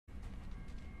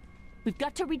We've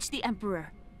got to reach the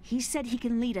Emperor. He said he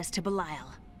can lead us to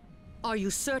Belial. Are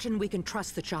you certain we can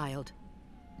trust the child?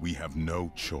 We have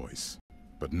no choice.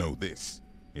 But know this,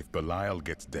 if Belial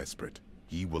gets desperate,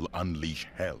 he will unleash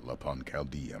hell upon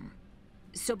Chaldeum.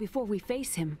 So before we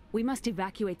face him, we must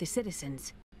evacuate the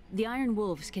citizens. The Iron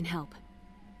Wolves can help.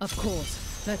 Of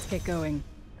course. Let's get going.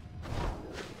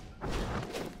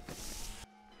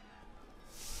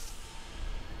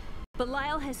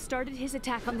 Belial has started his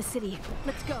attack on the city.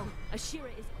 Let's go. Ashira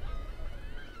is...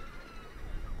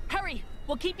 Hurry!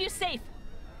 We'll keep you safe!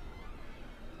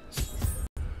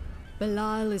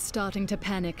 Belial is starting to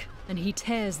panic, and he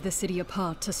tears the city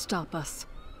apart to stop us.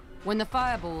 When the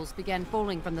fireballs began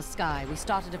falling from the sky, we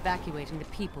started evacuating the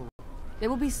people. They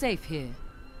will be safe here.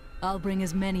 I'll bring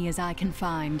as many as I can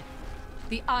find.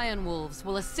 The Iron Wolves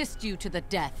will assist you to the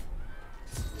death.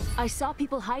 I saw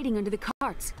people hiding under the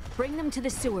carts. Bring them to the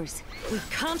sewers. We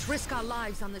can't risk our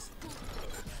lives on this...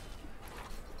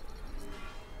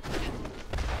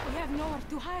 We have nowhere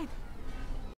to hide.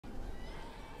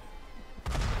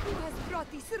 Who has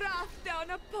brought this wrath down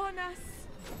upon us?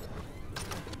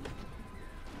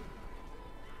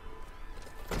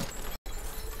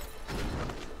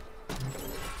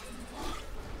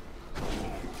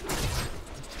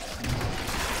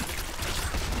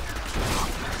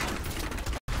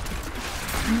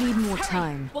 Need more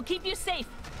time. We'll keep you safe.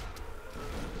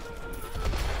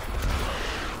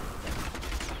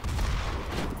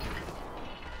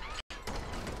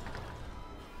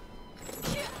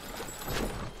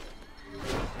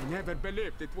 I never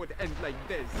believed it would end like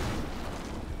this.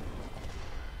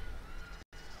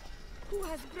 Who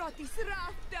has brought this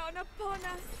wrath down upon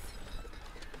us?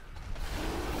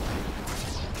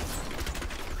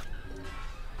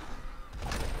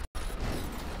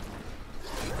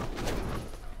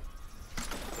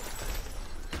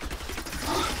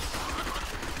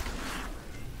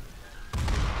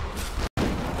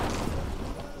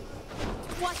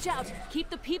 Watch out! Keep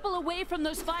the people away from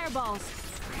those fireballs!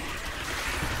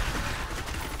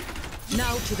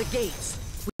 Now to the gates.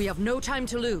 We have no time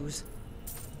to lose.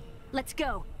 Let's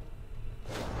go!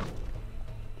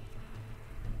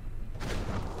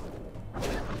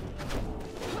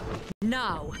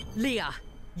 Now, Leah,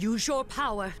 use your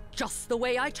power just the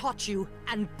way I taught you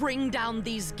and bring down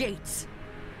these gates.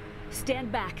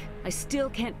 Stand back. I still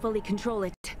can't fully control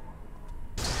it.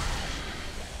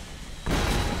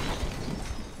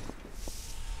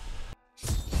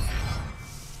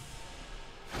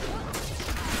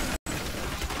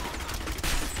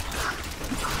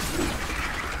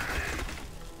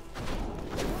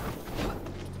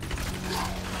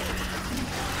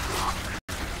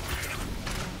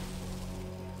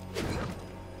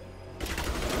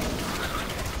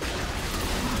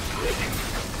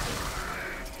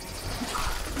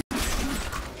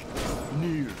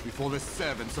 Before the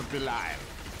servants of Belial.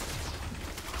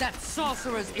 That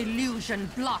sorcerer's illusion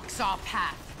blocks our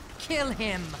path. Kill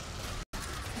him!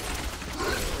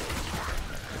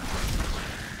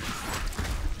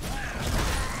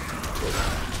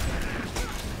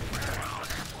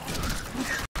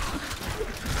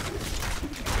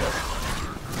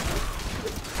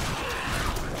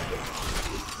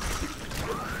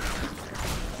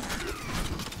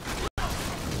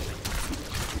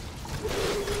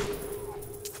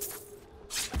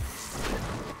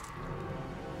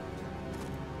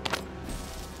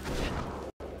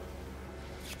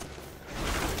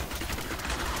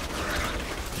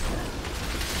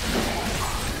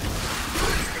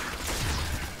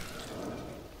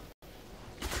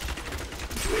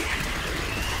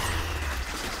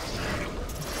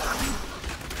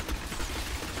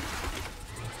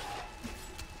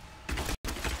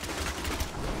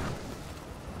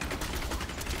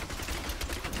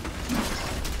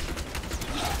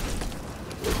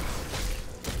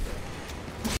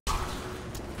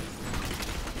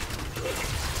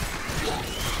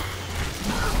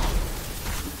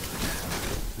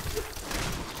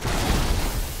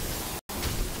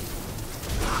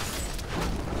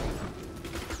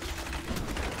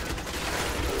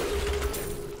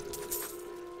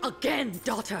 Again,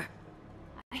 daughter!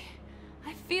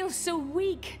 I feel so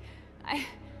weak.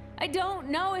 I don't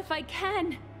know if I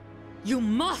can. You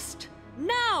must!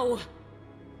 Now!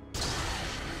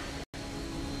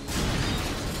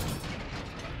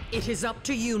 It is up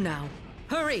to you now.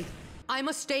 Hurry! I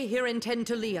must stay here and tend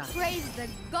to Leah. Praise the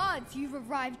gods, you've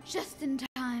arrived just in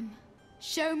time.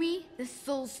 Show me the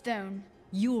Soul Stone.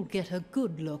 You'll get a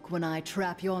good look when I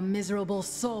trap your miserable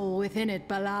soul within it,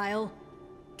 Belial.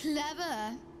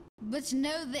 Clever. But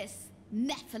know this,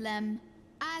 Nephilim.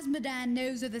 Azmodan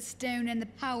knows of the stone and the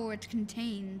power it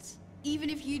contains. Even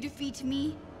if you defeat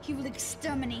me, He will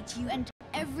exterminate you and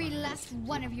every last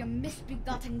one of your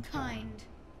misbegotten kind.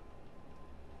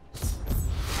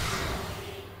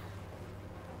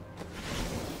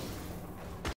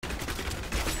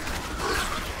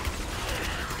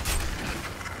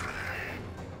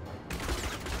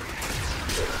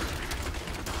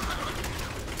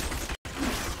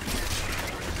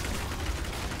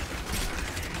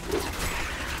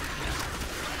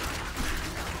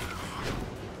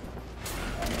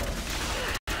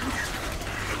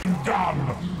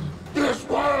 Done! This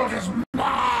world is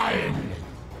mine!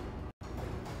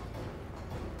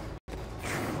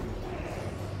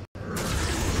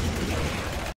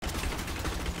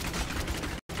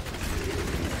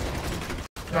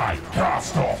 I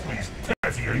cast off these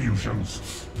petty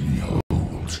illusions.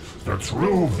 Behold, the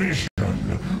true vision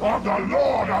of the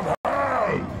Lord of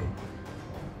Hell!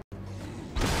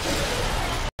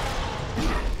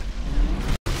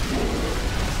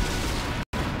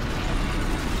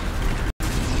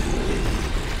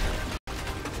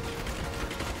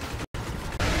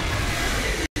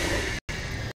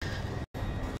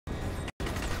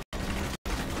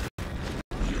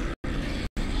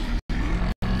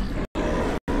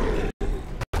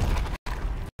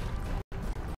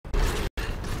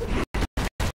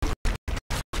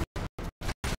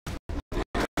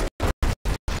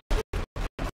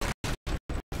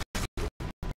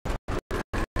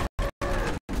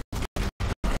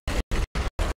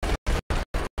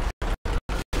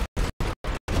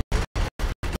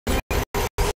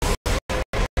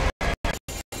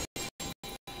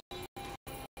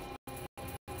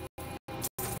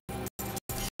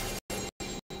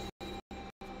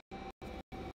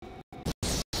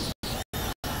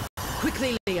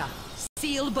 Quickly, Leah.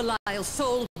 Seal Belial's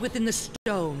soul within the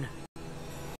stone.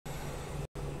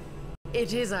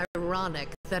 It is ironic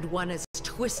that one as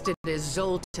twisted as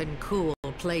Zoltan Kuhl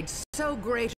played so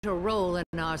great a role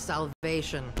in our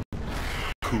salvation.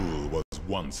 Kuhl was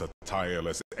once a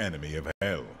tireless enemy of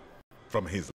Hell. From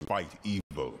his fight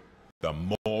evil, the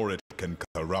more it can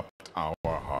corrupt our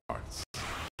hearts.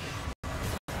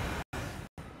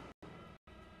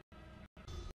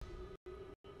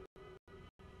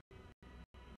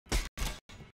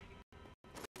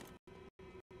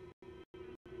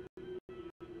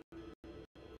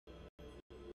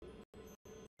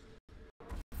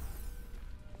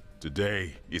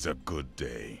 Today is a good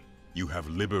day. You have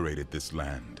liberated this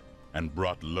land and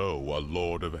brought low a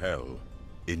Lord of Hell.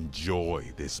 Enjoy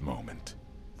this moment,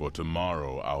 for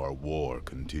tomorrow our war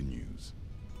continues.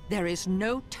 There is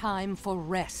no time for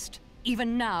rest.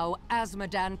 Even now,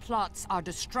 Azmodan plots our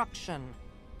destruction.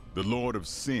 The Lord of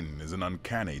Sin is an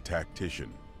uncanny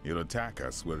tactician. He'll attack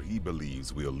us where he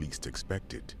believes we'll least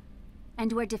expect it.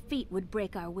 And where defeat would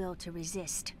break our will to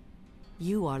resist.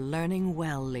 You are learning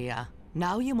well, Leah.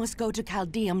 Now you must go to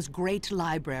Caldeum's great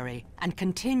library and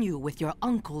continue with your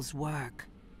uncle's work.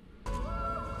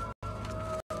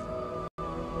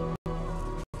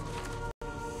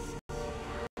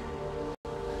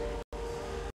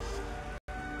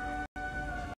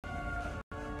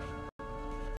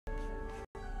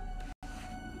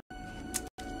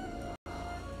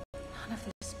 None of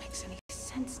this makes any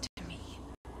sense to me.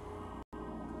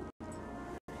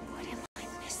 What am I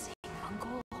missing,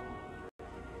 Uncle?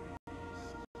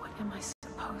 What am I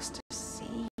supposed to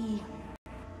see?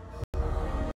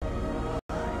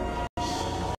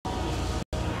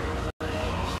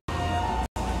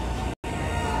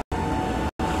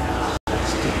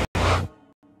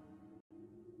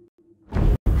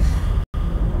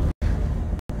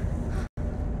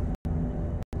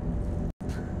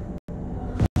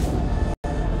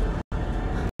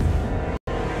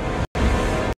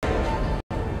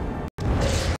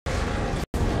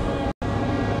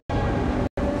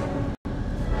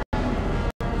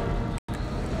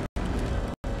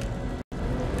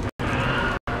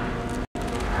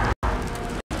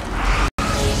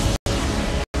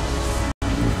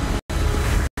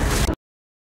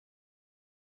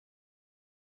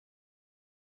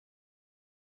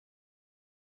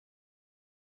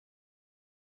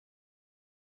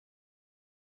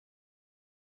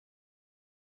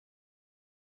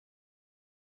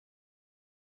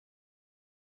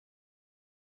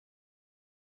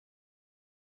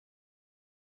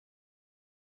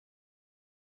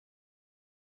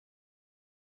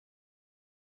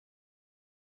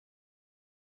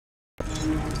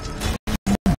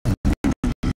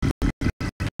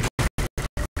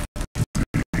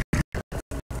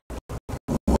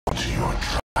 Watch your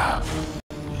trap.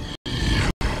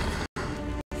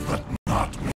 But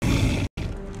not me.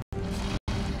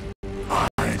 I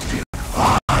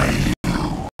defy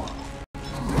you.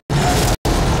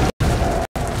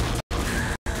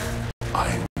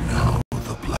 I know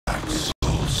the Black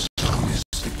Soul Stone is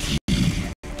the key.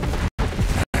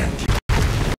 And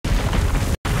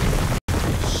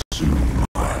soon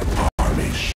my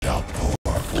army shall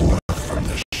pour forth from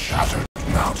the shattered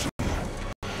mountain,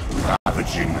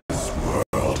 ravaging